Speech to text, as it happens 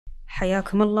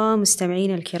حياكم الله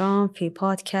مستمعين الكرام في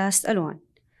بودكاست ألوان.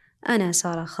 أنا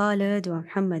سارة خالد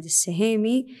ومحمد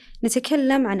السهيمي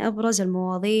نتكلم عن أبرز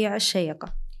المواضيع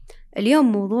الشيقة.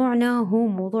 اليوم موضوعنا هو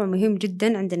موضوع مهم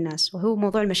جدا عند الناس، وهو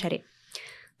موضوع المشاريع.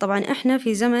 طبعا إحنا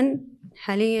في زمن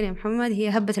حاليا يا محمد هي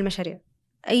هبة المشاريع.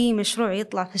 أي مشروع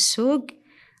يطلع في السوق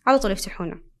على طول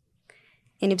يفتحونه،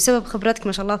 يعني بسبب خبرتك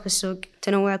ما شاء الله في السوق،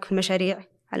 تنوعك في المشاريع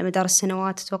على مدار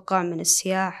السنوات، تتوقع من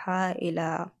السياحة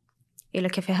إلى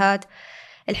كافيهات.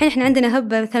 الحين إحنا عندنا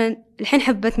هبة، مثلا الحين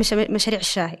حبت مشاريع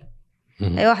الشاهي.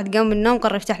 أي واحد قام من النوم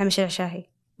قرر يفتح له مشاريع شاهي،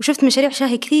 وشفت مشاريع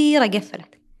شاهي كثيرة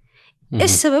قفلت. إيش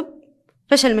السبب؟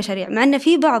 فشل المشاريع، مع أن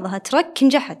في بعضها ترك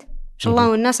نجحت ما شاء الله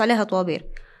والناس عليها طوابير،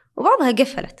 وبعضها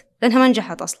قفلت لأنها ما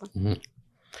نجحت أصلا.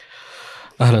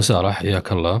 أهلا سارة،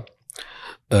 حياك الله.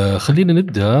 خلينا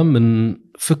نبدأ من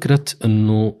فكرة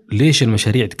أنه ليش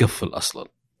المشاريع تقفل أصلا،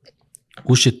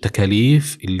 وش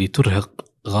التكاليف اللي ترهق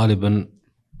غالبا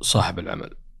صاحب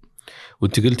العمل.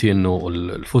 وانت قلتي أنه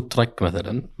الفود تراك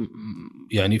مثلا،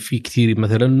 يعني في كثير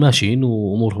مثلا ماشيين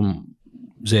وأمورهم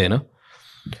زينة،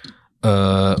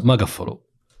 ما قفلوا.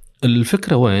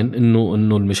 الفكرة وين؟ أنه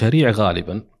المشاريع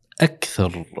غالبا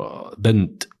أكثر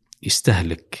بند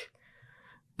يستهلك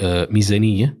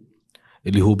ميزانية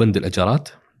اللي هو بند الأجارات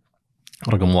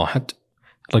رقم 1،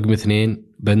 رقم 2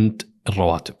 بند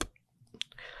الرواتب.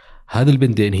 هذا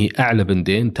البندين هي أعلى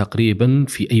بندين تقريبا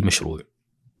في أي مشروع.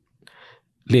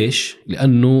 ليش؟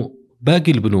 لأنه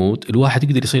باقي البنود الواحد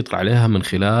يقدر يسيطر عليها من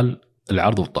خلال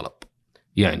العرض والطلب.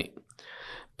 يعني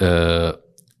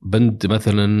بند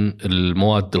مثلا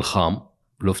المواد الخام،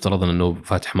 لو افترضنا أنه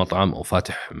فاتح مطعم أو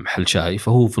فاتح محل شاي،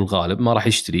 فهو في الغالب ما راح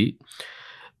يشتري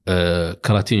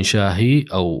كراتين شاهي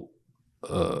أو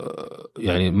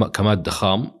يعني كمادة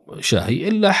خام شاهي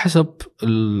إلا حسب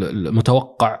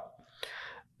المتوقع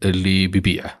اللي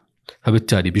بيبيعه.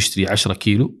 فبالتالي بيشتري 10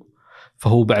 كيلو،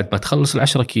 فهو بعد ما تخلص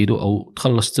 10 كيلو أو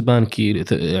تخلص 8 كيلو،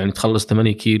 يعني تخلص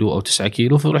 8 كيلو أو 9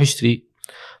 كيلو، فيروح يشتري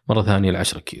مرة ثانية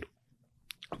 10 كيلو.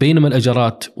 بينما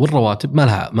الأجرات والرواتب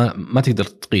ما تقدر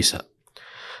تقيسها،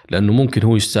 لأنه ممكن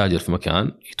هو يستاجر في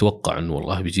مكان يتوقع أنه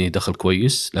والله بيجيني دخل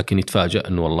كويس، لكن يتفاجأ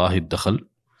أنه والله الدخل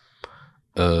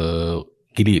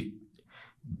قليل،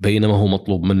 بينما هو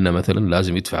مطلوب منه مثلا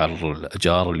لازم يدفع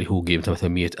الأجار اللي هو قيمته مثلا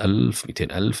 100,000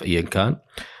 200,000 أيا كان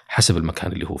حسب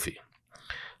المكان اللي هو فيه.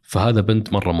 فهذا بند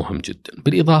مرة مهم جدا.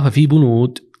 بالإضافة في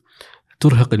بنود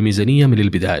ترهق الميزانية من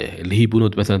البداية، اللي هي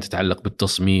بنود مثلا تتعلق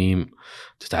بالتصميم،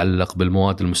 تتعلق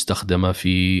بالمواد المستخدمة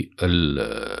في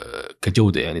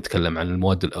كجودة، يعني نتكلم عن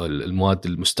المواد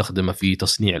المستخدمة في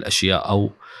تصنيع الأشياء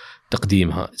أو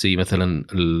تقديمها، زي مثلا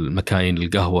المكاين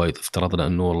القهوة. إذا افترضنا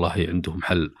أنه والله عندهم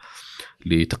محل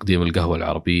لتقديم القهوة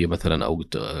العربية مثلا أو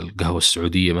القهوة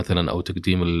السعودية مثلا، أو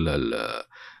تقديم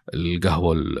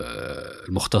القهوة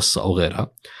المختصة أو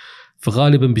غيرها،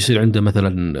 فغالبا بيصير عنده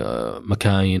مثلا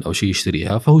مكاين أو شيء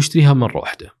يشتريها، فهو يشتريها مرة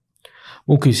واحدة.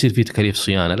 ممكن يصير فيه تكاليف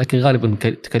صيانة، لكن غالبا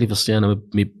تكاليف الصيانة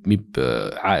مب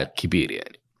عائق كبير،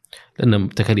 يعني لأن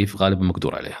تكاليف غالبا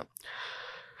مقدور عليها.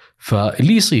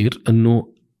 فاللي يصير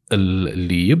أنه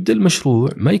اللي يبدأ المشروع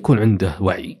ما يكون عنده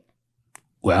وعي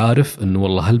وعارف أنه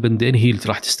والله هالبندين هي اللي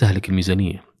راح تستهلك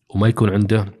الميزانية، وما يكون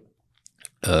عنده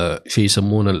شيء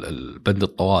يسمونه البند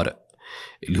الطوارئ،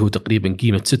 اللي هو تقريبا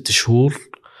قيمة 6 شهور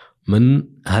من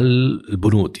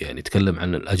هالبنود. يعني يتكلم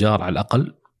عن الأجار على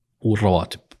الأقل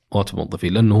والرواتب، رواتب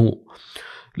الموظفين، لأنه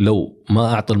لو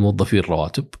ما أعطى الموظفين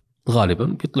الرواتب غالبا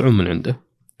بيطلعون من عنده،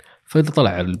 فإذا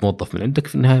طلع الموظف من عندك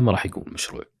في النهاية ما راح يقوم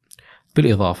المشروع.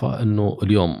 بالإضافة أنه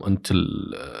اليوم أنت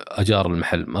أجار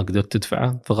المحل ما قدرت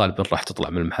تدفعه، فغالبا راح تطلع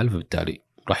من المحل، فبالتالي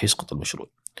راح يسقط المشروع.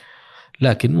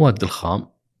 لكن مواد الخام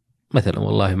مثلا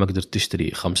والله ما قدرت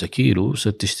تشتري 5 كيلو،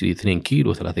 تشتري 2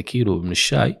 كيلو 3 كيلو من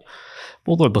الشاي،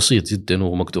 موضوع بسيط جدا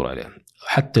ومقدور عليه.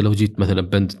 حتى لو جيت مثلا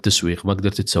بند التسويق ما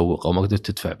قدرت تسوق أو ما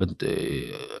قدرت تدفع بند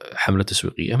حملة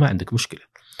تسويقية، ما عندك مشكلة،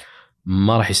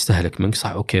 ما راح يستهلك منك. صح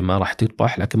أوكي ما راح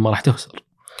تربح، لكن ما راح تخسر.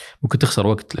 ممكن تخسر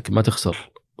وقت لكن ما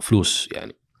تخسر فلوس.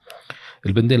 يعني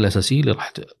البندين الأساسيين اللي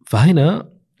راح فهنا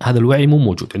هذا الوعي مو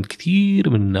موجود عند كثير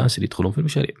من الناس اللي يدخلون في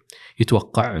المشاريع.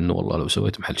 يتوقع أنه والله لو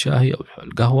سويت محل شاهي أو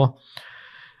القهوة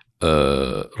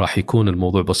راح يكون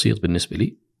الموضوع بسيط بالنسبة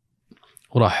لي،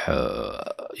 وراح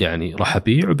يعني راح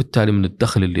أبيع، وبالتالي من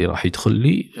الدخل اللي راح يدخل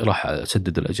لي راح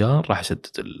أسدد الأجار، راح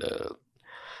أسدد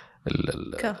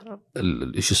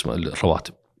إيش اسمه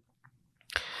الرواتب.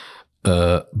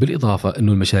 بالإضافة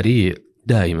أنه المشاريع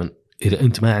دائما إذا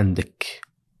أنت ما عندك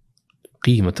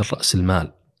قيمة الرأس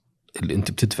المال اللي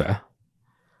أنت بتدفعه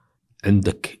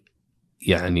عندك،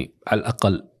 يعني على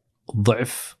الأقل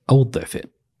ضعف أو الضعفين.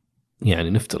 يعني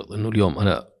نفترض أنه اليوم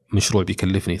أنا مشروع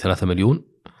بيكلفني 3 مليون،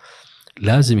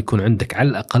 لازم يكون عندك على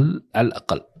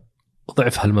الأقل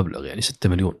ضعف هالمبلغ، يعني 6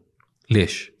 مليون.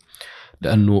 ليش؟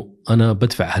 لأنه أنا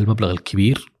بدفع هالمبلغ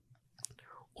الكبير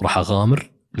وراح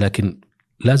أغامر، لكن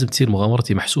لازم تصير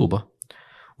مغامرتي محسوبة،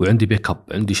 وعندي بيك اب،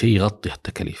 عندي شيء يغطي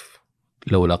التكاليف.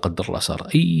 لو لا قدر الله صار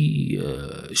أي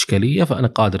إشكالية فأنا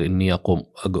قادر إني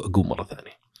أقوم مرة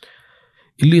ثانية.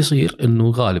 اللي يصير إنه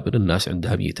غالبا الناس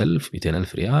عندها 100,000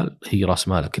 200,000 ريال هي رأس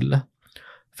مالها كله،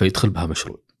 فيدخل بها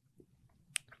مشروع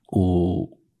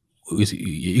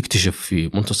ويكتشف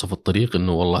في منتصف الطريق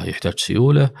إنه والله يحتاج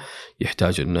سيولة،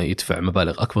 يحتاج إنه يدفع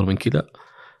مبالغ أكبر من كذا،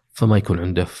 فما يكون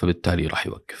عنده، فبالتالي راح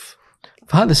يوقف.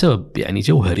 فهذا سبب يعني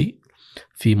جوهري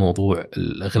في موضوع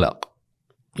الإغلاق،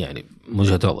 يعني من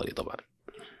وجهة نظري. طبعا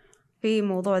في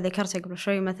موضوع ذكرته قبل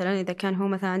شوي، مثلا إذا كان هو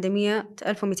مثلا عنده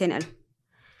 100,000 و200,000،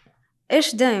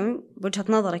 إيش دايم بوجهة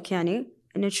نظرك يعني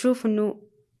إنه تشوف إنه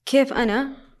كيف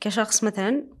أنا كشخص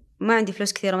مثلا ما عندي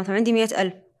فلوس كثيرة، مثلا عندي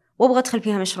 100,000 وأبغى أدخل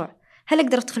فيها مشروع، هل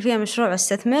أقدر أدخل فيها مشروع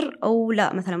واستثمر أو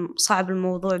لا؟ مثلا صعب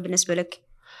الموضوع بالنسبة لك؟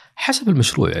 حسب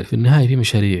المشروع. يعني في النهاية في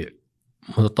مشاريع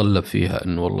متطلب فيها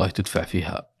أنه والله تدفع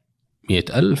فيها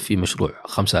 100,000، في مشروع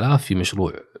 5,000، في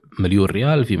مشروع 1,000,000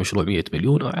 ريال، في مشروع 100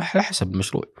 مليون، على حسب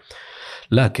المشروع.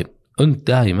 لكن أنت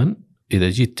دائما إذا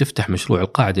جيت تفتح مشروع،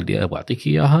 القاعدة اللي أبغى أعطيك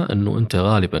إياها أنه أنت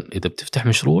غالبا إذا بتفتح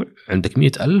مشروع عندك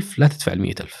 100,000 لا تدفع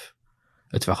 100,000،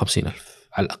 ادفع 50,000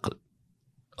 على الأقل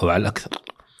أو على الأكثر.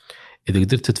 إذا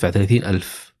قدرت تدفع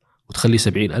 30,000 وتخلي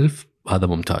 70,000 هذا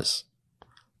ممتاز،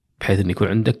 بحيث أن يكون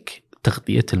عندك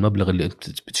تغطية المبلغ اللي أنت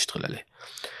بتشتغل عليه.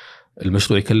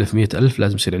 المشروع يكلف 100,000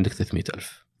 لازم يصير عندك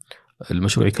 300,000،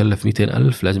 المشروع يكلف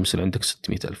 200,000 لازم يصير عندك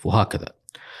 600,000، وهكذا.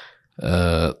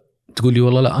 تقول لي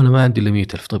والله لا أنا ما عندي إلا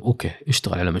 100,000، طيب أوكي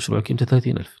اشتغل على مشروع قيمته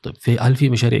 30,000. طيب هل في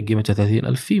مشاريع قيمتها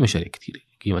 30,000؟ في مشاريع كثير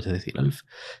قيمتها 30,000،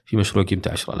 في مشروع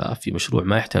قيمته 10,000، في مشروع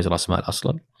ما يحتاج رأس مال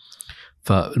أصلا.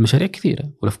 فالمشاريع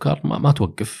كثيرة والأفكار ما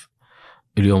توقف.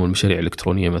 اليوم المشاريع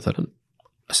الإلكترونية مثلا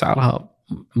أسعارها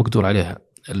مقدور عليها.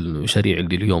 المشاريع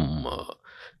اللي اليوم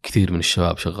كثير من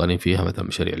الشباب شغالين فيها، مثلا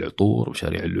مشاريع العطور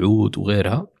ومشاريع العود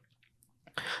وغيرها،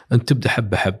 أنت تبدأ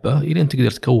حبة حبة إلى أن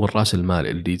تقدر تكون رأس المال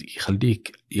اللي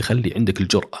يخلي عندك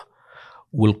الجرأة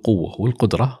والقوة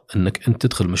والقدرة أنك أنت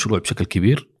تدخل مشروع بشكل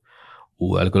كبير،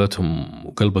 وعلى قولتهم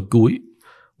قلبك قوي،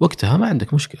 وقتها ما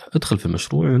عندك مشكلة ادخل في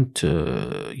المشروع وأنت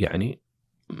يعني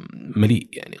مليء،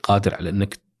 يعني قادر على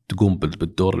أنك تقوم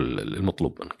بالدور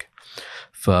المطلوب منك.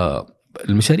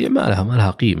 فالمشاريع ما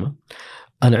لها قيمة.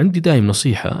 أنا عندي دائما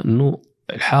نصيحة أنه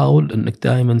حاول أنك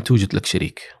دائما توجد لك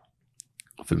شريك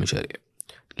في المشاريع.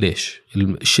 ليش؟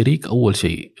 الشريك أول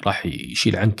شيء راح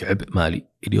يشيل عنك عبء مالي.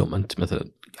 اليوم أنت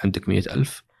مثلا عندك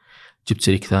 100,000، جبت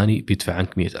شريك ثاني بيدفع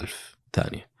عنك 100,000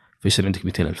 ثانية، فيصير عندك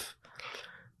 200,000.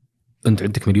 أنت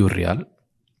عندك 1,000,000 ريال،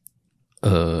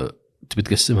 تبي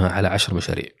تقسمها على 10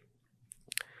 مشاريع،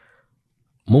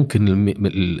 ممكن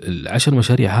 10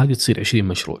 مشاريع هذه تصير 20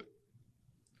 مشروع،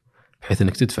 بحيث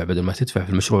أنك تدفع بدل ما تدفع في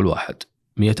المشروع الواحد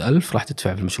 100,000 راح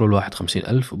تدفع في المشروع الواحد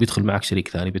 50,000، وبيدخل معك شريك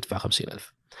ثاني بيدفع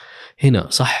 50,000. هنا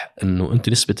صح أنه أنت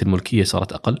نسبة الملكية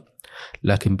صارت أقل،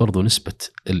 لكن برضو نسبة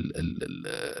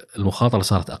المخاطرة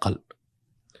صارت أقل،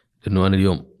 لأنه أنا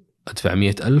اليوم أدفع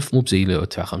 100,000 مو بزي لو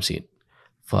أدفع 50،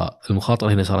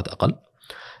 فالمخاطرة هنا صارت أقل.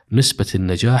 نسبة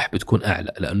النجاح بتكون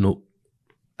أعلى، لأنه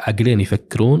عقلين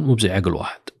يفكرون مو بزي عقل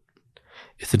واحد،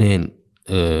 اثنين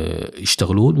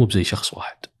يشتغلون مو بزي شخص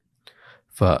واحد.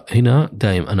 فهنا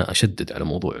دائم أنا أشدد على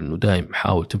موضوع أنه دائم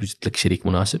حاول توجد لك شريك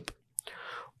مناسب،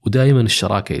 ودائما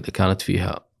الشراكة إذا كانت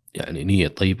فيها يعني نية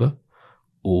طيبة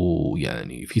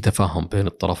ويعني في تفاهم بين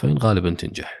الطرفين غالبا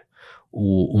تنجح.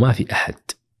 وما في أحد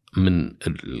من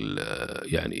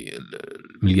يعني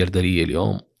المليارديرية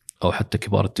اليوم أو حتى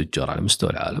كبار التجار على مستوى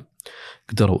العالم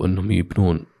قدروا أنهم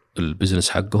يبنون البزنس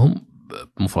حقهم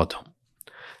بمفردهم،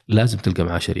 لازم تلقى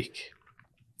معاه شريك.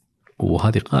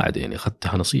 وهذه قاعدة يعني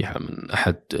أخذتها نصيحة من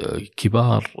أحد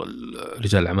كبار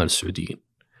رجال الأعمال السعوديين،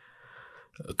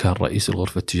 كان رئيس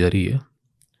الغرفة التجارية،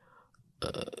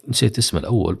 نسيت اسمه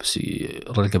الأول بس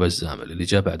رقب الزامل اللي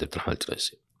جاء بعد عبد الرحمن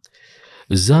التريسي.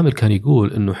 الزامل كان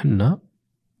يقول إنه حنا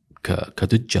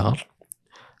كتجار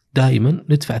دائما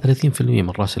ندفع 30% من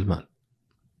رأس المال،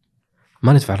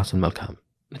 ما ندفع رأس المال كامل،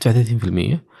 ندفع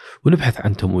 30%، ونبحث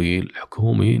عن تمويل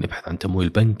حكومي، نبحث عن تمويل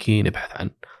بنكي، نبحث عن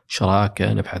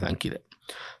شراكة، نبحث عن كذا.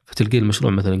 فتلقي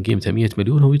المشروع مثلا قيمته 100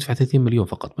 مليون هو يدفع 30 مليون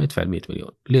فقط، ما يدفع 100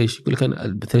 مليون. ليش؟ يقول لك أنا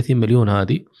ب 30 مليون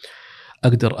هذه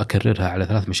أقدر أكررها على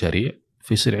 3 مشاريع،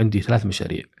 فيصير عندي 3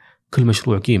 مشاريع كل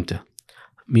مشروع قيمته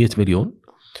 100 مليون.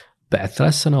 بعد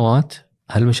 3 سنوات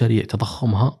هالمشاريع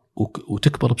تضخمها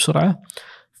وتكبر بسرعة،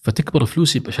 فتكبر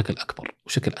فلوسي بشكل أكبر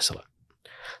وشكل أسرع.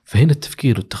 فهنا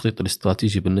التفكير والتخطيط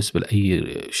الاستراتيجي بالنسبة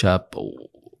لأي شاب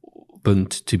أو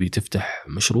بنت تبي تفتح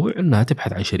مشروع إنها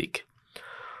تبحث عن شريك.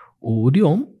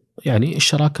 واليوم يعني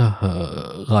الشراكة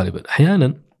غالبا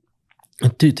أحيانا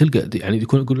أنت تلقى يعني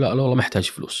يقول لا والله ما أحتاج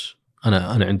فلوس،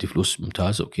 أنا عندي فلوس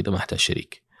ممتازة وكذا ما أحتاج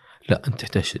شريك. لا، أنت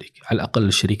تحتاج شريك. على الأقل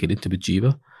الشريك اللي أنت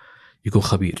بتجيبه يكون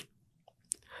خبير.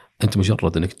 أنت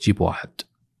مجرد أنك تجيب واحد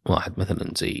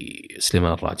مثلا زي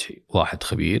سليمان الراجحي، واحد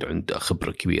خبير عنده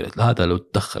خبرة كبيرة، هذا لو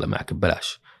تدخل معك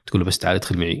ببلاش تقول له بس تعال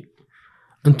ادخل معي،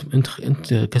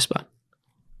 أنت كسبان.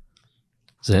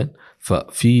 زين.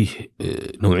 ففيه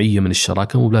نوعية من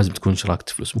الشراكة، مو لازم تكون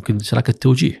شراكة فلوس، ممكن شراكة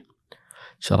توجيه،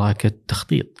 شراكة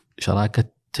تخطيط،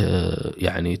 شراكة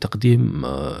يعني تقديم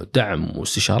دعم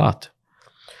واستشارات.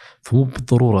 فمو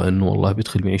بالضرورة إنه والله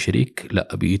بيدخل معي شريك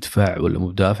لا بيدفع ولا مو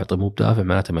بدافع. طيب مو بدافع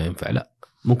معناته ما ينفع. لا،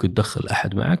 ممكن تدخل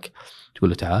أحد معك تقول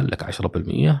له تعال لك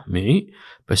 10% معي،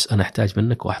 بس أنا أحتاج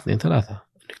منك 1 2 3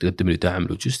 إنك تقدم لي دعم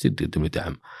لوجستي، تقدم لي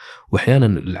دعم.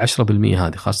 وأحيانا 10%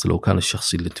 هذه خاصة لو كان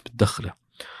الشخص اللي أنت بتدخله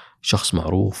شخص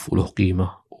معروف وله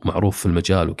قيمة ومعروف في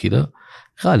المجال وكذا،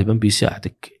 غالبا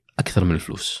بيساعدك أكثر من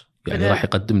الفلوس. يعني راح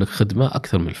يقدم لك خدمة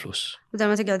أكثر من الفلوس. بدل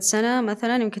ما تقعد سنة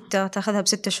مثلا يمكن تأخذها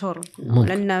ب6 شهور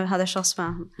لأن هذا الشخص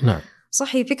فاهم. نعم.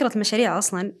 صحيح. فكرة المشاريع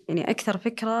أصلا يعني أكثر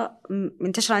فكرة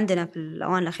منتشرة عندنا في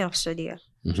الأوان الأخيرة في السعودية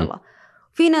ما شاء الله.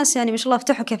 في ناس يعني ما شاء الله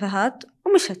فتحوا كافيهات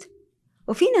ومشت،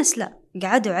 وفي ناس لا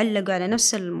قعدوا علقوا على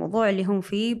نفس الموضوع اللي هم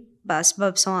فيه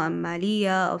بأسباب سواء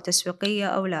مالية أو تسويقية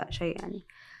أو لا شيء. يعني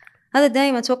هذا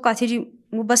دائما أتوقع تيجي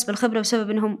مو بس بالخبرة، بسبب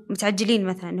أنهم متعجلين.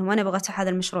 مثلا أنهم أنا أبغى أفتح هذا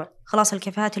المشروع، خلاص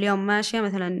الكافيهات اليوم ماشية،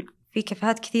 مثلا في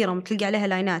كافيهات كثيرة تلقى عليها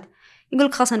لاينات،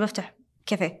 يقولك خلاص أنا بفتح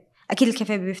كافيه، أكيد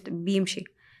الكافيه بيمشي.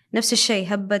 نفس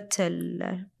الشيء هبة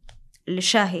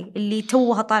الشاهي اللي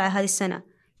توها طالعة هذه السنة،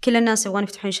 كل الناس يبغون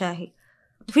يفتحون شاهي.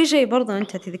 وفي شيء برضه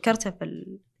أنت تذكرته في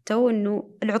التو، أنه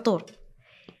العطور،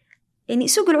 يعني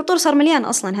سوق العطور صار مليان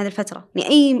أصلا هذه الفترة. يعني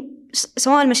أي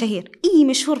سواء المشاهير، أي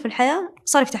مشهور في الحياة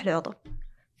صار يفتح له عطور.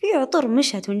 في عطور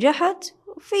مشت ونجحت،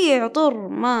 وفي عطور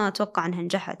ما أتوقع أنها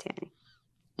نجحت يعني.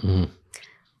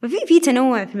 ففي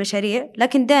تنوع في المشاريع،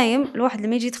 لكن دايم الواحد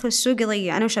لما يجي يدخل السوق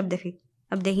يضيع أنا وش أبدأ فيه،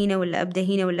 أبدأ هنا ولا أبدأ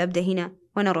هنا ولا أبدأ هنا،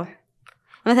 وأنا أروح.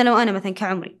 مثلا لو أنا مثلا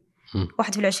كعمري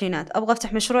واحد في العشرينات أبغى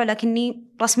أفتح مشروع لكني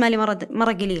رأس مالي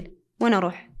مرة قليل، وأنا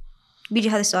أروح. بيجي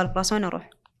هذا السؤال في رأسي، وأنا أروح.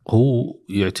 هو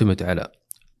يعتمد على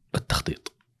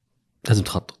التخطيط. لازم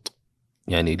تخطط.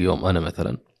 يعني اليوم أنا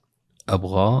مثلا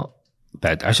أبغى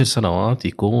بعد 10 سنوات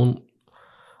يكون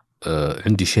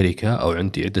عندي شركة أو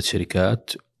عندي عدة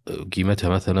شركات قيمتها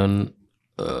مثلا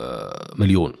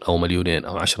 1,000,000 أو 2,000,000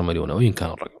 أو 10 مليون أو أين كان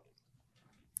الرقم.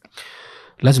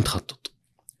 لازم تخطط.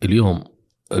 اليوم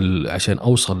عشان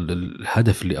أوصل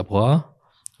للهدف اللي أبغاه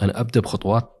أنا أبدأ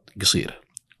بخطوات قصيرة.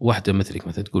 واحدة مثلك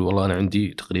مثلا تقول والله أنا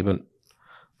عندي تقريبا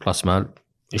رأس مال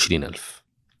 20,000.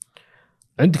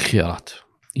 عندك خيارات،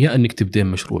 يا أنك تبدأ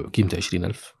مشروع قيمته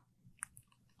 20,000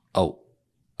 أو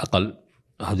أقل.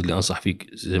 هذا اللي أنصح فيك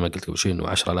زي ما قلت قبل شيء إنه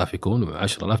 10,000 يكون،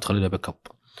 و10,000 تخلينا باك أب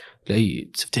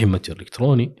لأي تفتحين متجر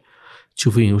إلكتروني،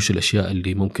 تشوفين وش الأشياء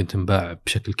اللي ممكن تنباع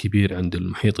بشكل كبير عند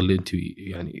المحيط اللي أنت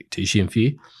يعني تعيشين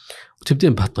فيه،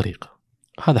 وتبدين بهالطريقة.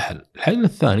 هذا حل. الحل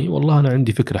الثاني والله أنا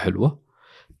عندي فكرة حلوة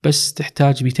بس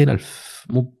تحتاج 200,000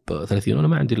 مو 30، وأنا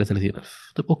ما عندي إلا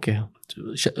 30,000. طيب أوكي،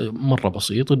 مرة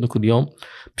بسيط إنه كل يوم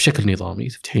بشكل نظامي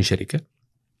تفتحين شركة،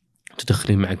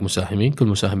 تدخلين معك مساهمين، كل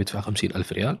مساهم يدفع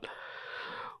 50,000 ريال،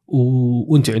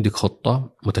 وانت عندك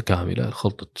خطة متكاملة،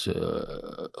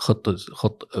 خطة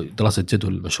دراسة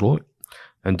جدوى للمشروع،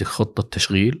 عندك خطة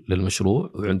تشغيل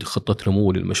للمشروع، وعندك خطة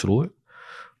نمو للمشروع.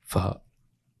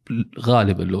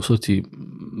 فغالبا لو صرتي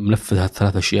منفذ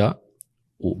هالثلاث أشياء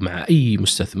ومع أي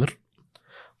مستثمر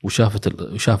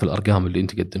وشاف الأرقام اللي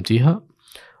انت قدمتيها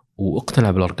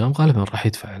واقتنع بالأرقام، غالبا راح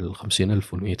يدفع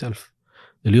 50,000 و100,000.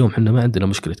 اليوم حنا ما عندنا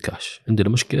مشكلة كاش، عندنا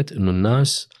مشكلة إنه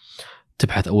الناس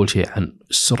تبحث أول شيء عن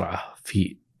السرعة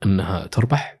في أنها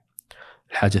تربح.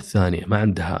 الحاجة الثانية ما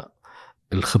عندها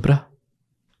الخبرة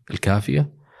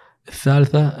الكافية.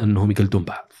 الثالثة أنهم يقلدون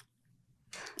بعض.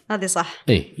 هذه صح.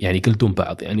 إيه، يعني يقلدون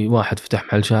بعض. يعني واحد فتح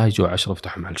محل شاي جو 10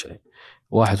 فتحوا محل شاي،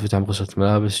 واحد فتح مقصة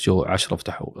ملابس جو 10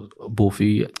 فتحوا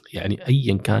بوفي. يعني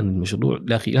أيا كان المشروع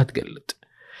لا تقلد.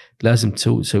 لازم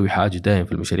تسوي حاجة دائما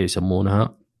في المشاريع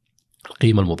يسمونها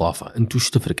القيمة المضافة. أنت وش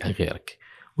تفرق عن غيرك؟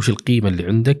 وش القيمة اللي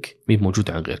عندك مين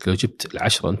موجودة عن غيرك؟ لو جبت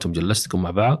 10 أنتم جلستكم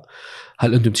مع بعض،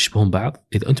 هل أنتم تشبهون بعض؟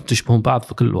 إذا أنتم تشبهون بعض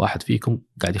فكل واحد فيكم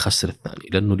قاعد يخسر الثاني،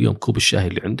 لأنه اليوم كوب الشاي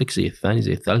اللي عندك زي الثاني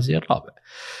زي الثالث زي الرابع.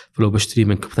 فلو بشتري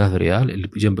منك ب3 ريال، اللي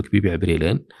جنبك بيبيع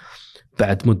بريالين،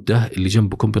 بعد مدة اللي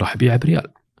جنبكم راح يبيع بريال،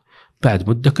 بعد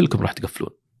مدة كلكم راح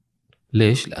تقفلون.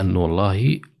 ليش؟ لأنه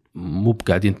والله مو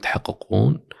قاعدين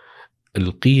تحققون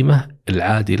القيمة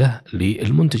العادلة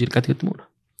للمنتج اللي قاعد تقدمونه.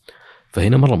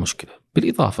 فهنا مرة مشكلة.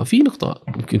 بالإضافة في نقطة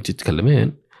ممكن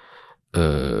تتكلمين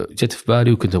جت في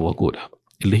بالي وكنت أبغى أقولها،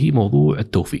 اللي هي موضوع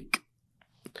التوفيق.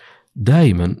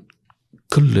 دائما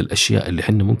كل الأشياء اللي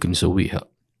حنا ممكن نسويها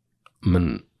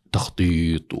من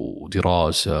تخطيط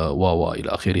ودراسة إلى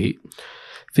آخره،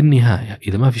 في النهاية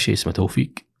إذا ما في شيء اسمه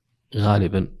توفيق،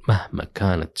 غالبا مهما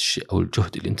كانت الشيء أو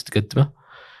الجهد اللي أنت تقدمه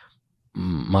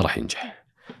ما راح ينجح.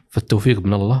 فالتوفيق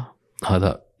من الله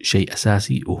هذا شيء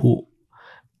أساسي، وهو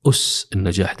أس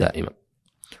النجاح دائما.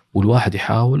 والواحد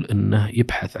يحاول أنه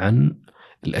يبحث عن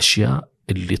الأشياء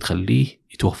اللي تخليه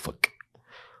يتوفق،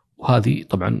 وهذه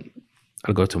طبعا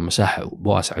على قولتهم مساحة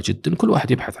واسعة جدا. كل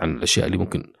واحد يبحث عن الأشياء اللي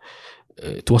ممكن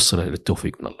توصله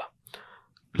للتوفيق من الله،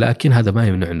 لكن هذا ما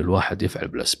يمنع أن الواحد يفعل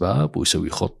بالأسباب ويسوي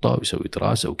خطة ويسوي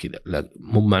دراسة وكذا. لا،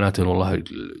 مو معناته أن والله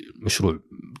المشروع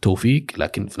توفيق،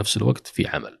 لكن في نفس الوقت في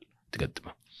عمل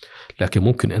تقدمه. لكن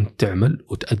ممكن أن تعمل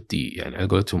وتأدي، يعني على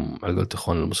قولتهم، على قولة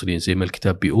إخوان المصريين، زي ما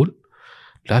الكتاب بيقول،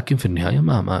 لكن في النهاية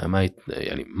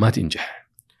ما تنجح.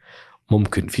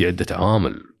 ممكن في عدة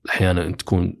عوامل، أحيانا أنت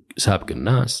تكون سابق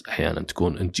الناس، أحيانا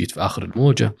تكون أنت جيت في آخر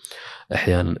الموجة،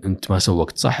 أحيانا أنت ما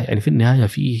سوقت صح. يعني في النهاية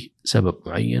فيه سبب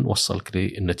معين وصلك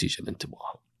للنتيجة اللي أنت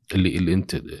تبغاها، اللي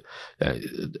أنت يعني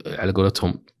على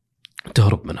قولتهم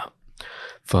تهرب منها.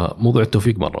 فموضوع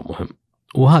التوفيق مرة مهم،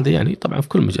 وهذا يعني طبعا في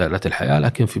كل مجالات الحياة،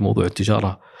 لكن في موضوع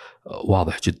التجارة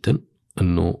واضح جدا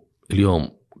أنه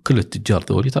اليوم كل التجار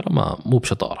ذولي ترى مو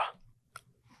بشطارة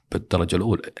بالدرجة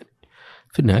الأولى، يعني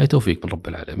في النهاية توفيق من رب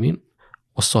العالمين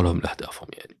وصلهم لأهدافهم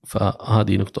يعني.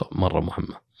 فهذه نقطة مرة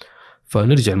مهمة.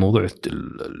 فنرجع لموضوع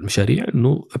المشاريع،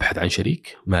 أنه أبحث عن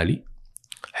شريك مالي،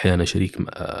 أحيانا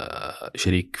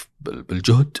شريك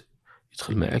بالجهد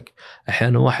يدخل معك،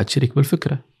 أحيانا واحد شريك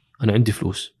بالفكرة. أنا عندي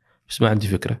فلوس بس ما عندي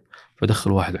فكرة،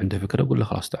 فدخل واحد عنده فكرة أقول له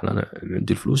خلاص تعال أنا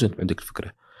عندي الفلوس أنت عندك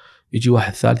الفكرة. يجي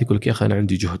واحد ثالث يقول لك يا أخي أنا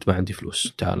عندي جهد ما عندي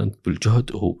فلوس، تعال أنت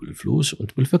بالجهد وهو بالفلوس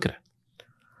وأنت بالفكرة.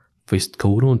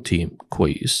 فيتكونون تيم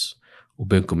كويس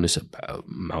وبينكم نسب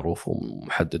معروفة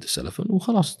ومحددة سلفا،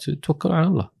 وخلاص توكلوا على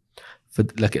الله.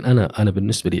 لكن أنا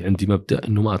بالنسبة لي عندي مبدأ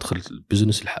إنه ما أدخل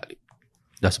البزنس الحالي،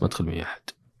 لازم أدخل معي أحد.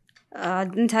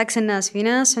 أنت عكس الناس، في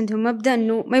ناس عندهم مبدأ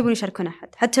إنه ما يبون يشاركون أحد،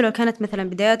 حتى لو كانت مثلا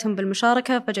بداياتهم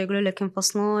بالمشاركة فجأة يقولوا لك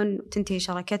ينفصلون وتنتهي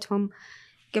شراكتهم.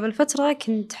 قبل فترة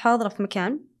كنت حاضرة في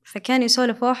مكان، فكان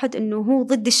يسولف واحد إنه هو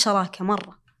ضد الشراكة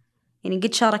مرة، يعني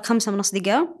قد شارك 5 من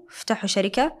أصدقاء فتحوا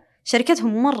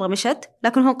شركتهم مرة مشت،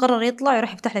 لكن هو قرر يطلع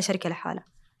يروح يفتح له شركة لحاله،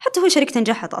 حتى هو شركته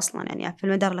نجحت أصلا يعني في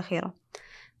المدار الأخيرة.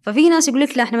 ففي ناس يقول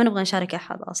لك لا إحنا ما نبغى نشارك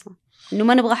أحد أصلا، إنه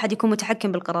ما نبغى أحد يكون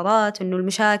متحكم بالقرارات، إنه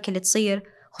المشاكل اللي تصير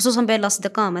خصوصا بين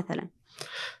الأصدقاء مثلا.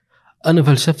 أنا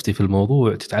فلسفتي في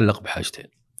الموضوع تتعلق بحاجتين.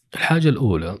 الحاجة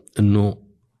الأولى إنه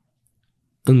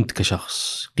أنت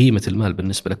كشخص قيمة المال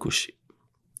بالنسبة لك وش؟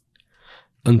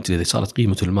 أنت إذا صارت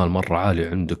قيمة المال مرة عالية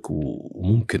عندك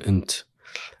وممكن أنت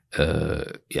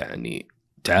يعني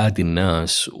تعادي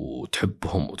الناس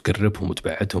وتحبهم وتقربهم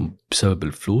وتبعدهم بسبب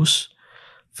الفلوس،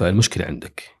 فالمشكلة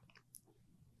عندك.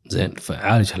 زين،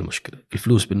 فعالج هالمشكلة.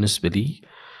 الفلوس بالنسبة لي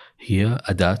هي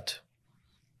أداة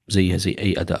زيها زي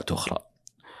أي أداة أخرى.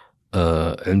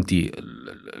 عندي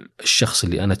الشخص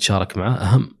اللي أنا أتشارك معه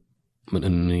أهم من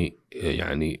أني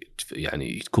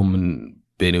يعني تكون من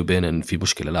بيني وبينه أن في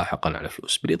مشكلة لاحقا على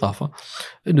فلوس، بالإضافة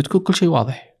أنه تكون كل شيء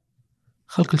واضح،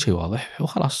 خل كل شيء واضح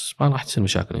وخلاص ما راح تصير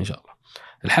مشاكل إن شاء الله.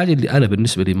 الحاجة اللي أنا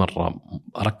بالنسبة لي مرة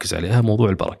أركز عليها موضوع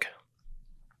البركة.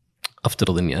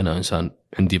 أفترض أني أنا إنسان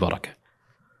عندي بركة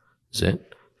زين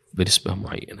بنسبة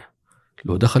معينة،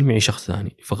 لو دخل معي شخص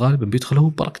ثاني فغالبا بيدخل هو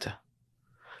ببركته.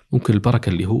 ممكن البركة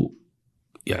اللي هو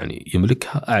يعني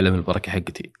يملكها أعلى من البركة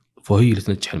حقتي، فهي اللي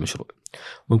تنجح المشروع.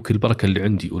 ممكن البركة اللي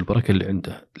عندي والبركة اللي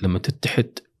عنده لما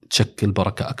تتحد تشكل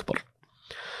بركة أكبر.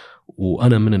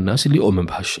 وأنا من الناس اللي أؤمن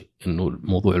بهالشيء، إنه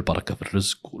موضوع البركة في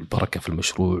الرزق والبركة في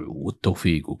المشروع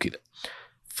والتوفيق وكذا.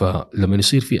 فلما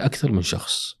يصير في أكثر من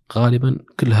شخص غالبا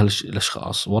كل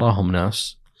هالأشخاص وراهم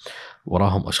ناس،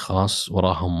 وراهم أشخاص،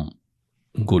 وراهم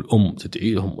نقول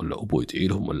تدعي لهم ولا أبو يدعي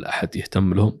لهم ولا أحد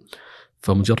يهتم لهم.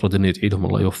 فمجرد أن يدعي لهم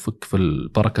الله يوفق،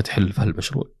 فالبركة تحل في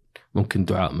هالمشروع. ممكن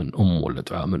دعاء من ولا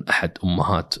دعاء من أحد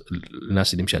أمهات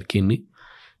الناس اللي مشاركيني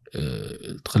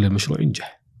تخلي المشروع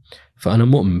ينجح. فأنا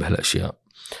مؤمن بهالأشياء.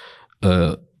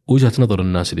 وجهة نظر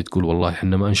الناس اللي تقول والله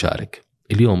إحنا ما نشارك،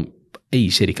 اليوم أي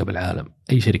شركة بالعالم،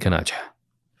 أي شركة ناجحة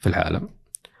في العالم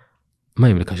ما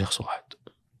يملكها شخص واحد.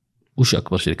 وش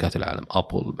أكبر شركات العالم؟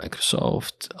 أبل،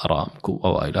 مايكروسوفت، أرامكو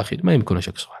أو إلى آخره، ما يملكونها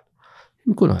شخص واحد،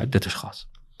 يملكونها عدة أشخاص.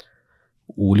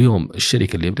 واليوم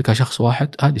الشركة اللي يملكها شخص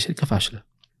واحد هذه شركة فاشلة،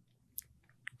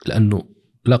 لأنه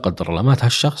لا قدر الله مات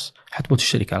هالشخص حتموت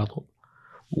الشركة على طول.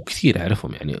 وكثير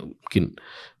أعرفهم، يعني يمكن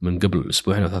من قبل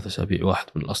أسبوعين أو 3 أسابيع واحد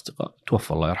من الأصدقاء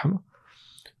توفى الله يرحمه،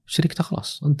 شركته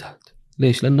خلاص انتهت.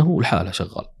 ليش؟ لأنه الحالة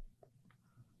شغال.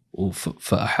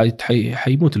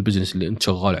 حيموت البزنس اللي انت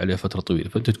شغال عليه فتره طويله،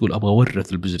 فانت تقول ابغى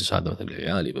اورث البزنس هذا مثلا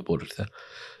لعيالي، بورثه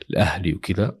لاهلي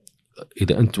وكذا.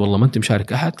 اذا انت والله ما انت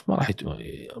مشارك احد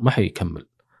ما حيكمل،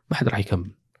 ما حد راح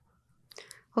يكمل.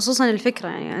 خصوصا الفكره،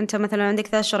 يعني انت مثلا عندك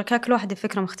 3 شركاء كل واحد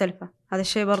بفكره مختلفه، هذا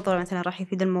الشيء برضه مثلا راح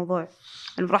يفيد الموضوع،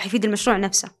 راح يفيد المشروع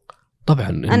نفسه. طبعا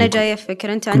انا جايه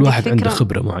فكره، انت كل عندك واحد فكره، عنده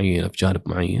خبره معينه في جانب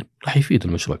معين، راح يفيد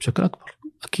المشروع بشكل اكبر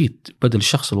اكيد بدل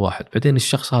الشخص الواحد. بعدين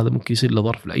الشخص هذا ممكن يصير له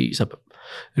ظرف لاي سبب.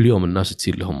 اليوم الناس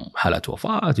تصير لهم حالات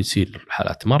وفاه، تصير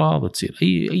حالات مرض، تصير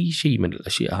اي شيء من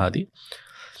الاشياء هذه.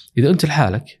 اذا انت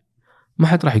لحالك ما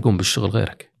حد راح يقوم بالشغل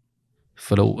غيرك.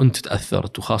 فلو انت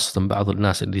تاثرت، وخاصه بعض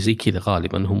الناس اللي زي كذا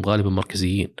غالبا هم غالبا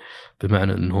مركزيين،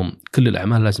 بمعنى انهم كل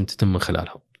الاعمال لازم تتم من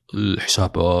خلالهم،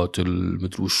 الحسابات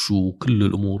المدري وشو، كل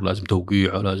الامور لازم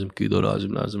توقيعه، لازم كذا،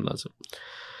 لازم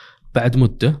بعد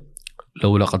مده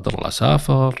لو لا قدر الله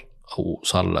سافر او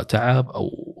صار له تعب او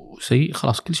شيء،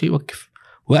 خلاص كل شيء يوقف.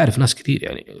 واعرف ناس كثير،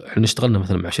 يعني احنا اشتغلنا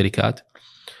مثلا مع شركات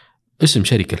اسم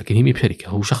شركه لكن هي مي بشركه،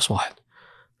 هو شخص واحد.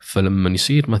 فلما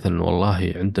يصير مثلا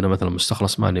والله عندنا مثلا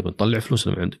مستخلص مالي بنطلع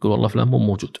فلوسنا من عندك، يقول والله فلان مو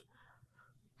موجود.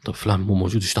 طب فلان مو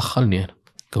موجود ايش دخلني انا؟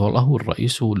 قال والله هو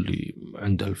الرئيس هو اللي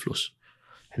عنده الفلوس،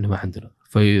 احنا ما عندنا.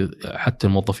 فحتى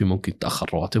الموظفين ممكن تاخر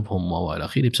رواتبهم والى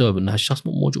اخره بسبب ان هالشخص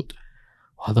مو موجود،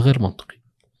 وهذا غير منطقي.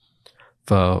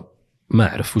 فما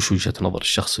اعرف وش وجهة نظر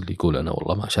الشخص اللي يقول انا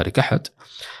والله ما اشارك احد،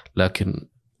 لكن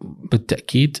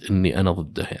بالتاكيد اني انا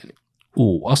ضده يعني.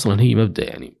 واصلا هي مبدا،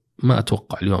 يعني ما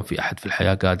اتوقع اليوم في احد في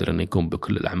الحياه قادر انه يقوم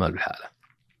بكل الاعمال بحاله،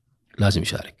 لازم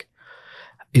يشارك.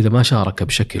 اذا ما شارك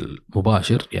بشكل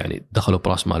مباشر، يعني دخلوا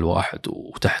براس مال واحد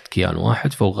وتحت كيان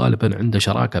واحد، فهو غالبا عنده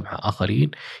شراكه مع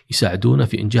اخرين يساعدونه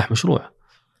في انجاح مشروعه.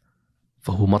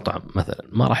 فهو مطعم مثلا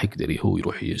ما راح يقدر هو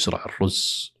يروح يزرع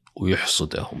الرز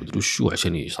ويحصده ومدري وشو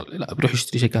عشان يصل، لا بيروح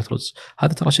يشتري شركات رز،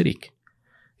 هذا ترى شريك.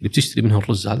 اللي بتشتري منه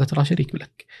الرز هذا ترى شريك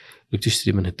لك، اللي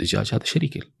بتشتري منه الدجاج هذا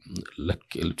شريك لك،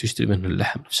 اللي بتشتري منه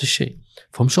اللحم نفس الشيء.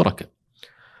 فهم شركاء،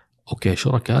 اوكي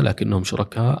شركاء، لكنهم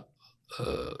شركاء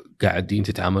قاعدين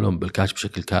تتعاملون بالكاش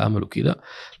بشكل كامل وكذا،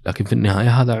 لكن في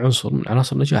النهاية هذا عنصر من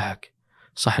عناصر نجاحك.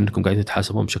 صح انكم قاعدين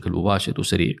تتحاسبون بشكل مباشر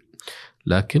وسريع،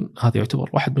 لكن هذا يعتبر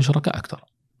واحد من شركاء أكثر.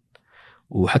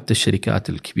 وحتى الشركات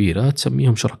الكبيرة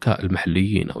تسميهم شركاء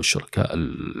المحليين أو الشركاء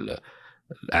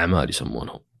الأعمال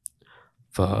يسمونهم.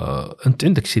 فأنت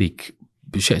عندك شريك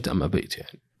بشئت أم أبيت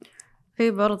يعني.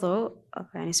 في برضو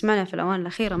يعني سمعنا في الأوان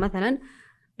الأخيرة مثلا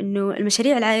إنه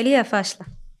المشاريع العائلية فاشلة.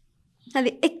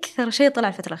 هذه أكثر شيء طلع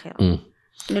الفترة الأخيرة،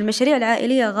 إنه المشاريع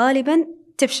العائلية غالبا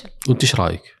تفشل. وأنت إيش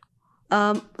رأيك؟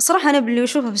 صراحة أنا باللي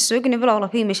أشوفه في السوق إنه والله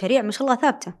في مشاريع ما شاء الله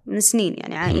ثابتة من سنين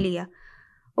يعني عائلية،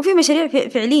 وفي مشاريع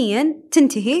فعليا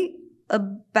تنتهي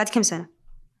بعد كم سنة.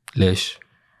 ليش؟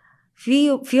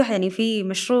 في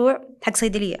مشروع حق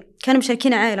صيدلية كانوا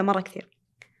مشاركين عائلة مرة كثير،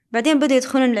 بعدين بدأوا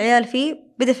يدخلون العيال فيه،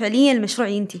 بدأ فعليا المشروع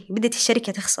ينتهي، بدأت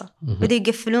الشركة تخسر، بدأوا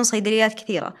يقفلون صيدليات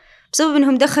كثيرة بسبب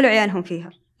إنهم دخلوا عيالهم فيها.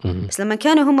 بس لما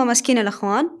كانوا هم ماسكين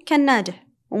الأخوان كان ناجح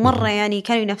ومرة يعني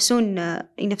كانوا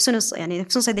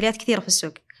ينافسون صيدليات كثيرة في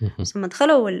السوق. بس لما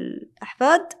دخلوا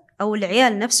الأحفاد أو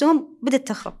العيال نفسهم بدأت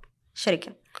تخرب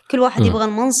الشركة، كل واحد يبغى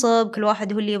المنصب، كل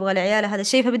واحد هو اللي يبغى العيال هذا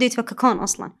الشيء، فبدأوا يتفككون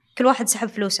أصلا، كل واحد سحب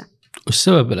فلوسه.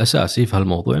 والسبب الأساسي في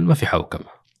هالموضوع إن ما في حوكمة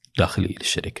داخلية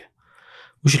للشركة.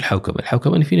 وش الحوكمة؟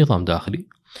 الحوكمة إن في نظام داخلي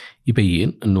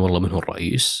يبين إنه والله من هو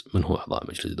الرئيس، من هو أعضاء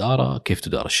مجلس الإدارة، كيف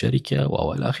تدار الشركة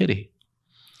وإلى آخره.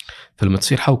 فلما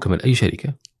تصير حوكمة لأي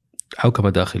شركة، حوكمة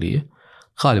داخلية،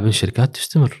 غالبا الشركات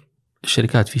تستمر.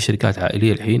 الشركات في شركات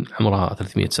عائلية الحين عمرها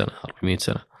 300 سنة 400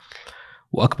 سنة،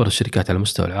 وأكبر الشركات على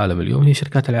مستوى العالم اليوم هي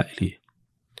الشركات العائلية.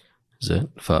 زين،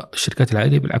 فالشركات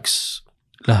العائلية بالعكس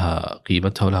لها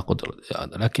قيمتها ولها قدرة.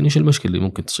 لكن إيش المشكلة اللي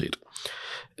ممكن تصير؟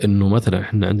 إنه مثلا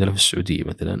إحنا عندنا في السعودية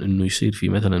مثلا إنه يصير في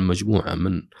مثلا مجموعة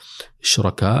من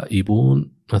الشركاء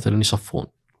يبون مثلا يصفون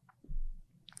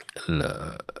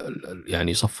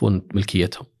يعني يصفون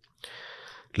ملكيتهم،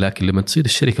 لكن لما تصير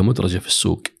الشركة مدرجة في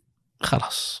السوق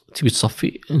خلاص تبي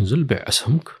تصفي، انزل بيع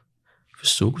أسهمك في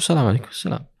السوق والسلام عليكم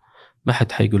السلام. ما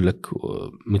حد حيقول لك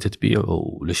متى تبيع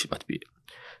وليش ما تبيع.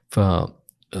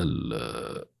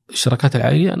 فالشركات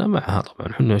العائلية أنا معها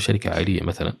طبعا، إحنا شركة عائلية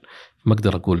مثلا ما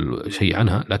أقدر أقول شيء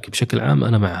عنها، لكن بشكل عام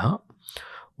أنا معها.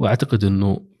 وأعتقد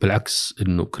أنه بالعكس،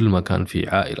 أنه كل ما كان في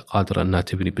عائلة قادرة أنها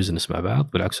تبني بزنس مع بعض،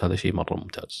 بالعكس هذا شيء مرة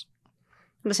ممتاز.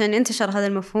 بس يعني انتشر هذا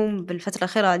المفهوم بالفترة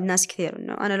الأخيرة عند ناس كثير،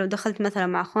 إنه أنا لو دخلت مثلا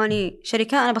مع أخواني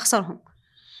شركة أنا بخسرهم.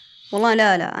 والله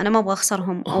لا أنا ما أبغى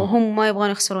أخسرهم، أو هم ما يبغون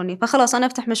يخسروني، فخلاص أنا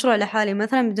أفتح مشروع لحالي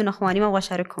مثلا بدون أخواني، ما أبغى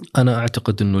أشاركهم. أنا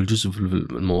أعتقد أنه الجزء في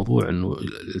الموضوع أنه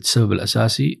السبب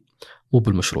الأساسي مو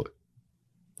بالمشروع.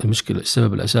 المشكلة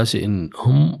السبب الأساسي إن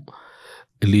هم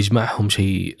اللي يجمعهم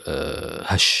شيء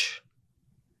هش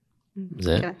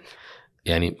زين،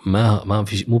 يعني ما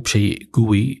في مو بشيء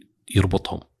قوي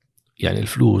يربطهم. يعني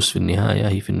الفلوس في النهاية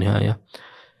هي في النهاية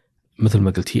مثل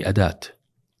ما قلت هي أداة.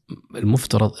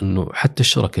 المفترض أنه حتى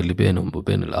الشركة اللي بينهم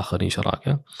وبين الآخرين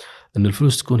شراكة، أن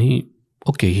الفلوس تكون هي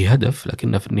أوكي هي هدف،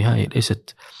 لكنها في النهاية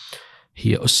ليست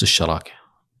هي أس الشراكة.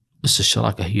 أس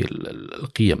الشراكة هي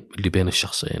القيم اللي بين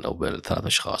الشخصين أو بين الثلاث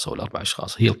أشخاص أو الأربع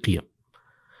أشخاص، هي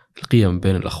القيم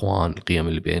بين الأخوان، القيم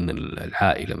اللي بين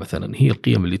العائلة مثلا، هي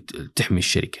القيم اللي تحمي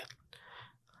الشركة.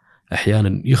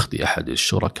 أحيانا يخطئ أحد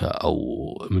الشركاء أو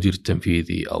المدير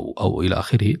التنفيذي أو إلى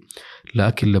آخره،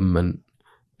 لكن لما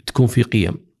تكون في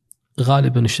قيم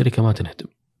غالبا الشركة ما تنهدم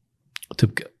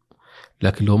تبقى.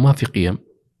 لكن لو ما في قيم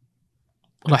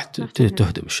راح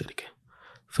تهدم الشركة.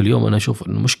 فاليوم أنا أشوف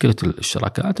أن مشكلة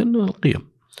الشراكات أنه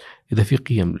القيم. إذا في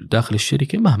قيم داخل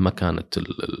الشركة مهما كانت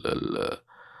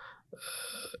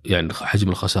يعني حجم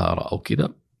الخسارة أو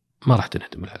كذا ما راح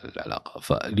تنهدم العلاقة.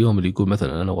 فاليوم اللي يقول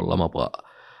مثلا أنا والله ما أبغى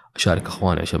أشارك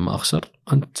أخواني عشان ما أخسر،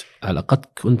 أنت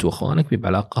علاقتك أنت وأخوانك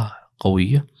بعلاقة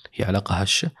قوية، هي علاقة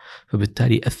هشة،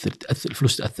 فبالتالي تأثر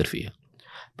الفلوس تأثر فيها.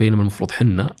 بينما المفروض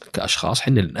حنا كأشخاص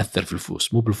حنا اللي نأثر في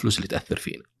الفلوس، مو بالفلوس اللي تأثر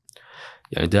فينا.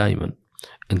 يعني دائما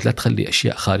أنت لا تخلي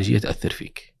أشياء خارجية تأثر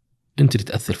فيك، أنت اللي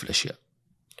تأثر في الأشياء.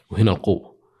 وهنا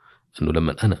القوة، أنه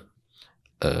لما أنا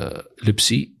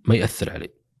لبسي ما يأثر علي،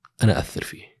 أنا أثر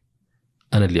فيه،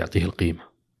 أنا اللي أعطيه القيمة.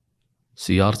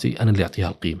 سيارتي أنا اللي أعطيها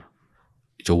القيمة،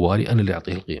 جوالي أنا اللي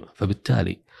أعطيه القيمة،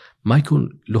 فبالتالي ما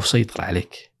يكون له سيطرة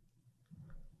عليك.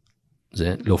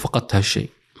 زين، لو فقدت هالشيء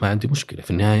ما عندي مشكلة،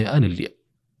 في النهاية أنا اللي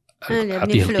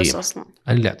أعطيه القيمة أصلاً.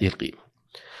 أنا اللي أعطيه القيمة.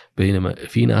 بينما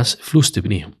في ناس فلوس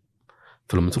تبنيهم،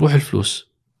 فلما تروح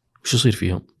الفلوس وش يصير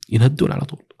فيهم؟ ينهدون على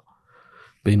طول.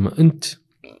 بينما أنت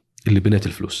اللي بنيت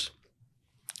الفلوس،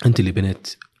 أنت اللي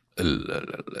بنيت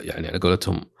يعني على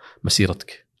قولتهم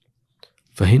مسيرتك.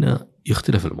 فهنا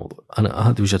يختلف الموضوع. أنا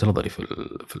هذه وجهة نظري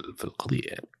في القضية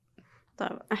يعني.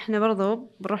 طيب احنا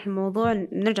برضو بنروح الموضوع،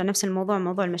 نرجع نفس الموضوع،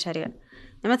 موضوع المشاريع.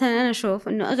 يعني مثلا أنا أشوف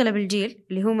إنه أغلب الجيل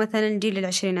اللي هو مثلا جيل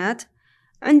العشرينات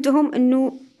عندهم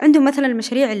مثلا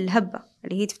المشاريع الهبة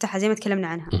اللي هي تفتحها زي ما تكلمنا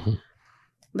عنها.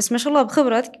 بس ما شاء الله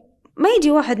بخبرتك ما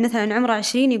يجي واحد مثلا عمره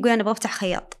 20 يقول أنا أبغى أفتح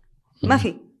خياط، ما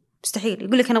في، مستحيل.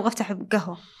 يقول لك أنا أبغى أفتح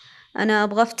قهوة، أنا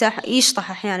أبغى أفتح،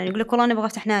 يشطح أحيانا يقول لك والله أنا أبغى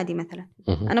أفتح نادي مثلا،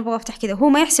 أنا أبغى أفتح كذا. هو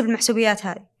ما يحسب المحسوبيات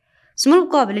هذه. بس من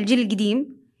المقابل الجيل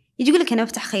القديم يجي يقول لك أنا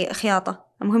بفتح خياطة،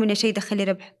 المهم إن شيء يدخل لي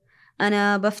ربح،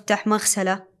 أنا بفتح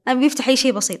مغسلة، أنا بيفتح أي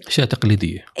شيء بسيط، أشياء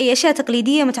تقليدية، أي أشياء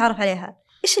تقليدية متعارف عليها.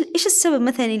 إيش السبب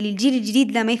مثلا اللي الجيل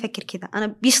الجديد لا ما يفكر كذا؟ أنا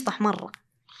بيشطح مرة،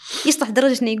 يشطح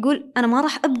درجة إنه يقول أنا ما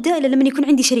راح أبدأ إلا لما يكون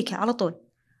عندي شركة على طول،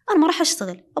 أنا ما راح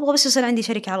أشتغل، أبغى بس يصير عندي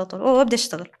شركة على طول وأبدأ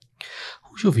أشتغل.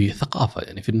 وشوفي ثقافة،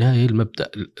 يعني في النهاية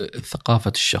المبدأ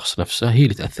ثقافة الشخص نفسه هي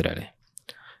اللي تأثر عليه.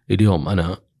 اليوم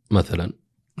أنا مثلا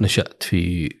نشأت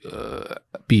في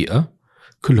بيئة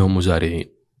كلهم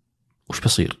مزارعين، وش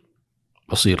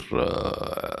بصير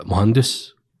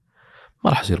مهندس؟ ما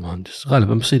راح أصير مهندس،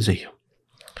 غالبا بصير زيهم.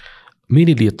 مين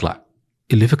اللي يطلع؟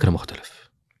 اللي فكرة مختلف،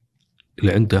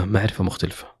 اللي عنده معرفة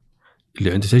مختلفة،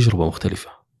 اللي عنده تجربة مختلفة،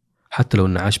 حتى لو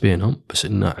إنه عاش بينهم بس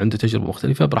إنه عنده تجربة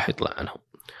مختلفة راح يطلع عنهم.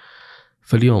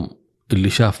 فاليوم اللي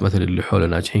شاف مثلا اللي حوله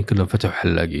ناجحين كلهم فتحوا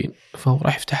حلاقين، فهو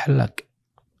راح يفتح حلاق،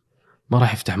 ما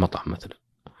راح يفتح مطعم مثلا.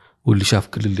 واللي شاف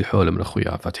كل اللي حوله من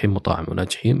أخوياه فاتحين مطاعم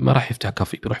وناجحين، ما راح يفتح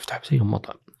كافي، بيروح يفتح زيهم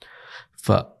مطعم.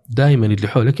 فدائما اللي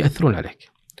حولك يأثرون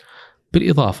عليك.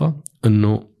 بالإضافة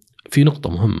أنه في نقطة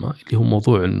مهمة اللي هو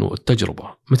موضوع أنه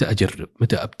التجربة، متى أجرب،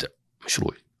 متى أبدأ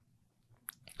مشروعي.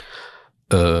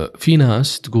 في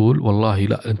ناس تقول والله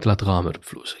لا أنت لا تغامر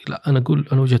بفلوسك. لا، أنا أقول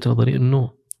أنا وجهة نظري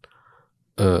أنه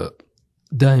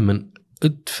دائما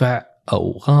ادفع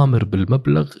أو غامر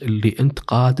بالمبلغ اللي أنت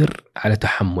قادر على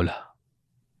تحمله.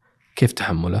 كيف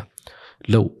تحمله؟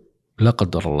 لو لا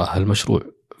قدر الله هالمشروع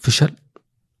فشل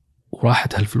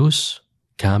وراحت هالفلوس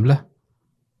كاملة،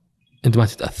 أنت ما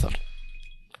تتأثر.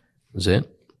 زين،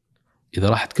 إذا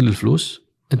راحت كل الفلوس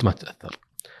أنت ما تتأثر.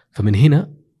 فمن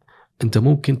هنا أنت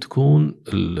ممكن تكون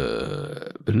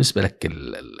بالنسبة لك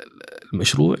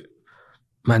المشروع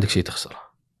ما عندك شيء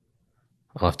تخسره.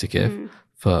 عرفت كيف؟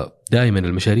 فدائما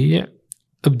المشاريع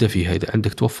ابدأ فيها إذا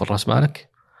عندك توفر رأس مالك،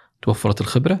 توفرت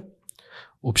الخبرة،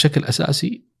 وبشكل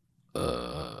أساسي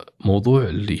موضوع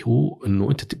اللي هو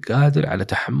أنه أنت قادر على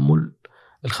تحمل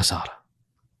الخسارة.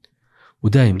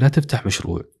 ودائما لا تفتح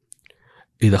مشروع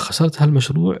إذا خسرت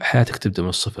هالمشروع حياتك تبدأ من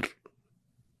الصفر.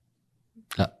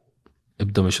 لا،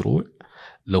 ابدأ مشروع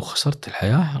لو خسرت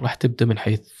الحياة راح تبدأ من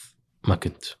حيث ما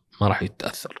كنت، ما راح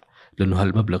يتأثر، لأنه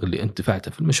هالمبلغ اللي أنت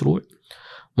دفعته في المشروع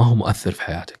ما هو مؤثر في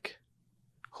حياتك،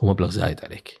 هو مبلغ زايد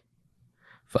عليك.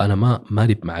 فأنا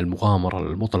ماني مع المغامرة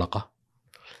المطلقة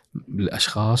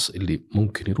للأشخاص اللي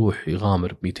ممكن يروح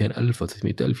يغامر 200,000 أو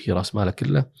 300,000 هي رأس ماله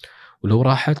كله، ولو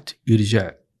راحت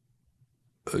يرجع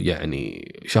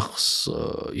يعني شخص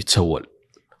يتسول.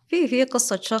 في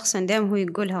قصة شخص دائما هو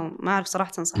يقولها، ما أعرف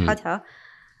صراحة صحتها،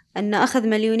 أنه أخذ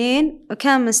 2,000,000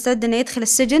 وكان مستعد أنه يدخل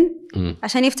السجن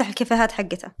عشان يفتح الكافيهات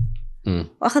حقته،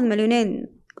 وأخذ 2,000,000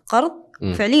 قرض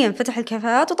فعليا فتح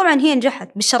الكافيهات، وطبعا هي نجحت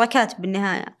بالشراكات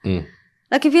بالنهاية.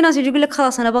 لكن في ناس يقول لك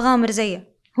خلاص أنا بغامر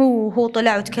زيه. هو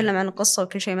طلع وتكلم عن القصة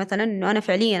وكل شيء، مثلا إنه أنا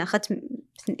فعليا أخذت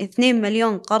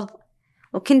 2,000,000 قرض،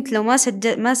 وكنت لو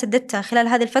ما سددتها خلال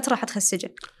هذه الفترة حدخل السجن.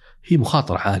 هي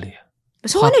مخاطرة عالية،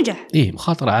 بس هو نجح.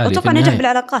 مخاطرة عالية، وطبعا نجح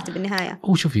بالعلاقات بالنهاية.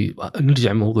 هو شوفي،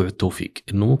 نرجع موضوع التوفيق،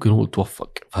 إنه ممكن هو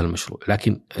توفق في هالمشروع،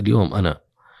 لكن اليوم أنا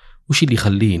وش اللي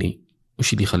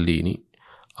يخليني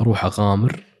أروح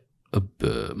أغامر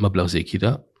بمبلغ زي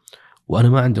كذا وأنا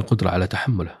ما عندي القدرة على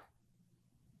تحمله؟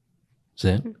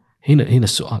 زين، هنا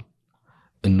السؤال،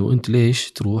 إنه أنت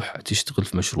ليش تروح تشتغل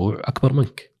في مشروع أكبر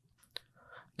منك؟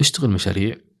 اشتغل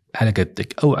مشاريع على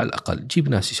قدك، أو على الأقل جيب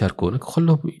ناس يشاركونك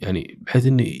وخلهم، يعني بحيث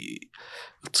إن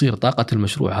تصير طاقة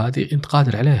المشروع هذه أنت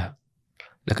قادر عليها.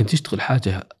 لكن تشتغل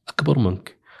حاجة أكبر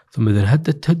منك ثم إذا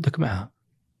تهدك معها.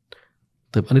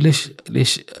 طيب أنا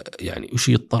ليش يعني وش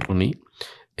يضطرني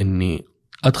إني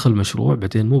أدخل مشروع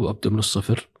بعدين مو أبدأ من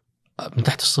الصفر، من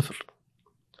تحت الصفر؟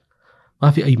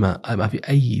 ما في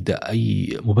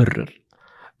أي مبرر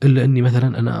إلا أني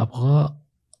مثلا أنا أبغى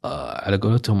على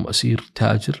قولتهم أصير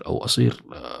تاجر أو أصير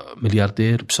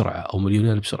ملياردير بسرعة أو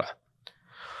مليونير بسرعة،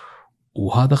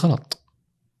 وهذا غلط.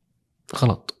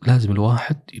 لازم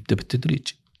الواحد يبدأ بالتدريج.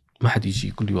 ما حد يجي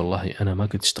يقول لي والله أنا ما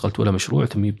قد اشتغلت ولا مشروع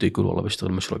ثم يبدأ يقول والله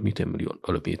بشتغل مشروع 200 مليون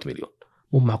ولا 100 مليون.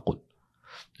 مو معقول.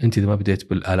 أنت إذا ما بديت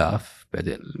بالآلاف،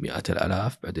 بعدين المئات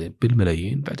الآلاف، بعدين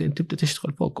بالملايين، بعدين تبدأ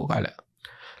تشتغل فوق وأعلى.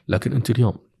 لكن أنت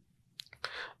اليوم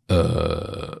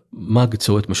ما قد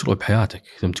سويت مشروع بحياتك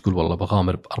ثم تقول والله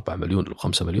بغامر ب4 مليون أو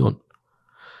 5 مليون.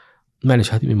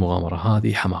 معلش، هذه من مغامرة،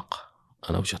 هذه حماقة.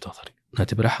 أنا وجهة نظري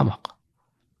نعتبرها حماقة.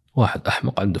 واحد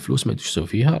أحمق عنده فلوس ما يدري ايش يسوي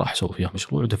فيها، راح يسوي فيها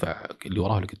مشروع ودفع اللي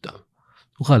وراه لقدام.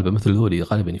 وغالبا مثل ذولي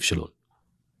غالبا يفشلون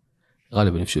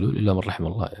إلا من رحم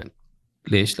الله. يعني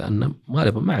ليش؟ لأنه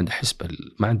غالبا ما عنده حسبة،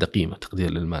 ما عنده قيمة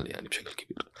تقدير للمال يعني بشكل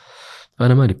كبير.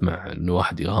 فأنا ماني مع إنه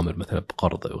واحد يغامر مثلا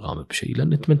بقرض أو يغامر بشيء،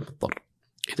 لأن أنت ما مضطر.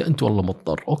 إذا أنت والله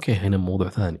مضطر أوكي، هنا موضوع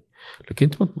ثاني. لكن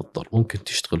أنت ما مضطر، ممكن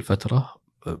تشتغل فترة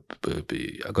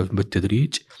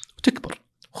بالتدريج وتكبر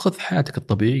وخذ حياتك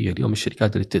الطبيعية. اليوم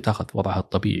الشركات اللي تأخذ وضعها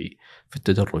الطبيعي في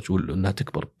التدرج وأنها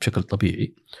تكبر بشكل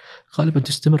طبيعي غالبا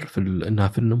تستمر أنها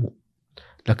في النمو.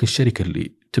 لكن الشركة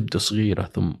اللي تبدأ صغيرة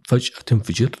ثم فجأة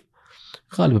تنفجر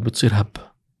غالبا بتصير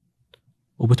هبة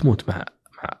وبتموت مع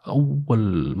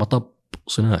أول مطب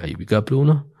صناعي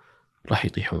بيقابلونه راح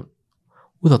يطيحون.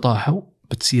 وإذا طاحوا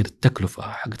بتصير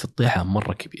التكلفة حقت الطيحة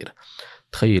مرة كبيرة.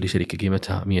 تخيلي شركة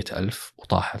قيمتها 100,000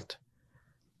 وطاحت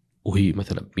وهي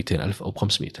مثلا 200,000 أو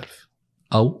 500,000،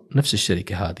 أو نفس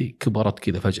الشركة هذه كبرت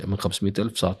كذا فجأة من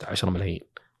 500,000 صارت 10 ملايين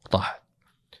وطاحت،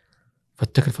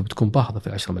 فالتكلفة بتكون باهظة في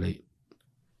 10 ملايين.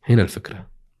 هنا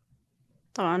الفكرة.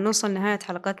 طبعا نوصل نهاية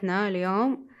حلقتنا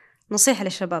اليوم. نصيحة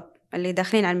للشباب اللي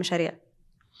داخلين على المشاريع.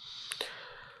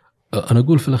 أنا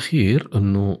أقول في الأخير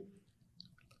أنه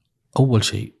أول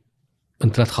شيء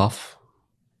أنت لا تخاف.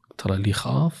 ترى اللي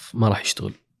يخاف ما راح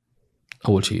يشتغل.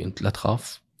 أول شيء أنت لا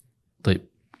تخاف.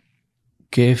 طيب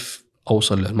كيف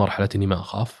أوصل لمرحلة أني ما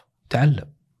أخاف؟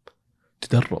 تعلم،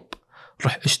 تدرب،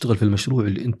 رح اشتغل في المشروع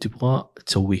اللي أنت تبغى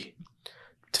تسويه.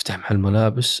 تفتح محل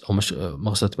ملابس أو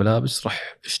مغسلة ملابس،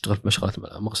 رح اشتغل في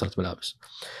مغسلة ملابس.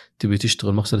 تبي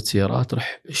تشتغل مغسلة سيارات،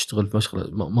 رح اشتغل في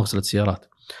مغسلة سيارات.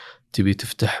 تبي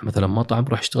تفتح مثلا مطعم،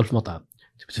 رح اشتغل في مطعم.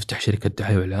 تبي تفتح شركة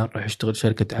دعاية وإعلان، رح اشتغل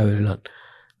شركة دعاية وإعلان.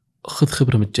 خذ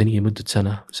خبرة مجانية مدة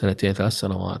سنة، سنتين، 3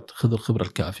 سنوات، خذ الخبرة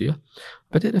الكافية،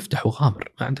 بعدين افتح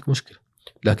وغامر، ما عندك مشكلة.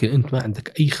 لكن أنت ما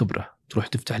عندك أي خبرة تروح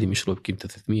تفتح لي مشروع بقيمته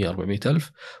 300-400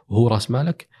 ألف وهو رأس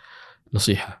مالك،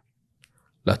 نصيحة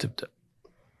لا تبدأ.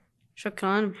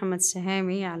 شكرا محمد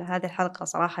السهيمي على هذه الحلقة،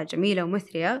 صراحة جميلة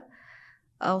ومثرية.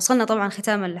 وصلنا طبعا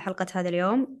ختاما لحلقة هذا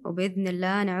اليوم، وبإذن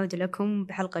الله نعود لكم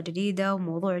بحلقة جديدة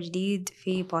وموضوع جديد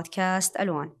في بودكاست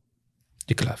ألوان.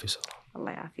 يعطيك العافية سارة.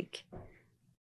 الله يعافيك.